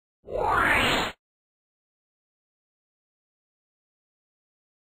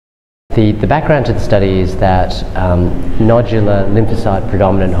The background to the study is that Nodular Lymphocyte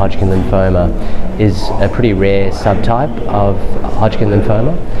Predominant Hodgkin Lymphoma is a pretty rare subtype of Hodgkin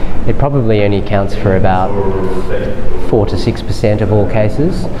lymphoma. It probably only accounts for about 4 to 6% of all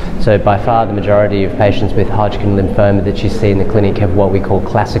cases. So by far the majority of patients with Hodgkin lymphoma that you see in the clinic have what we call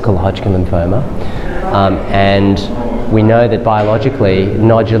classical Hodgkin lymphoma. And we know that biologically,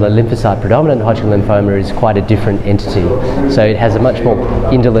 nodular lymphocyte predominant Hodgkin lymphoma is quite a different entity. So it has a much more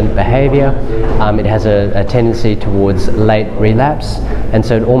indolent behaviour, it has a tendency towards late relapse, and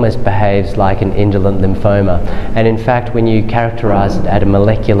so it almost behaves like an indolent lymphoma. And in fact, when you characterise it at a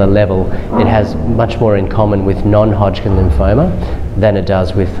molecular level, it has much more in common with non-Hodgkin lymphoma than it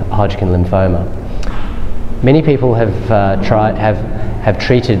does with Hodgkin lymphoma. Many people have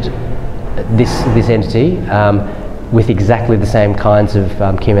treated this entity with exactly the same kinds of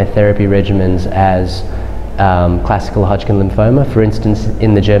chemotherapy regimens as classical Hodgkin lymphoma. For instance,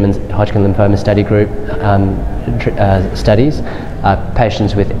 in the German Hodgkin lymphoma study group studies,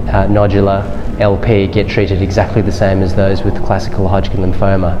 patients with nodular LP get treated exactly the same as those with classical Hodgkin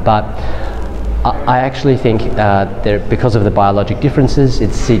lymphoma. But I actually think because of the biologic differences,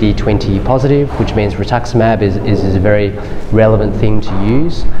 it's CD20 positive, which means rituximab is a very relevant thing to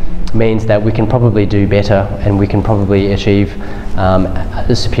use. Means that we can probably do better and we can probably achieve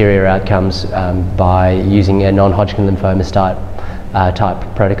superior outcomes by using a non-Hodgkin lymphoma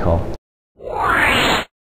type protocol.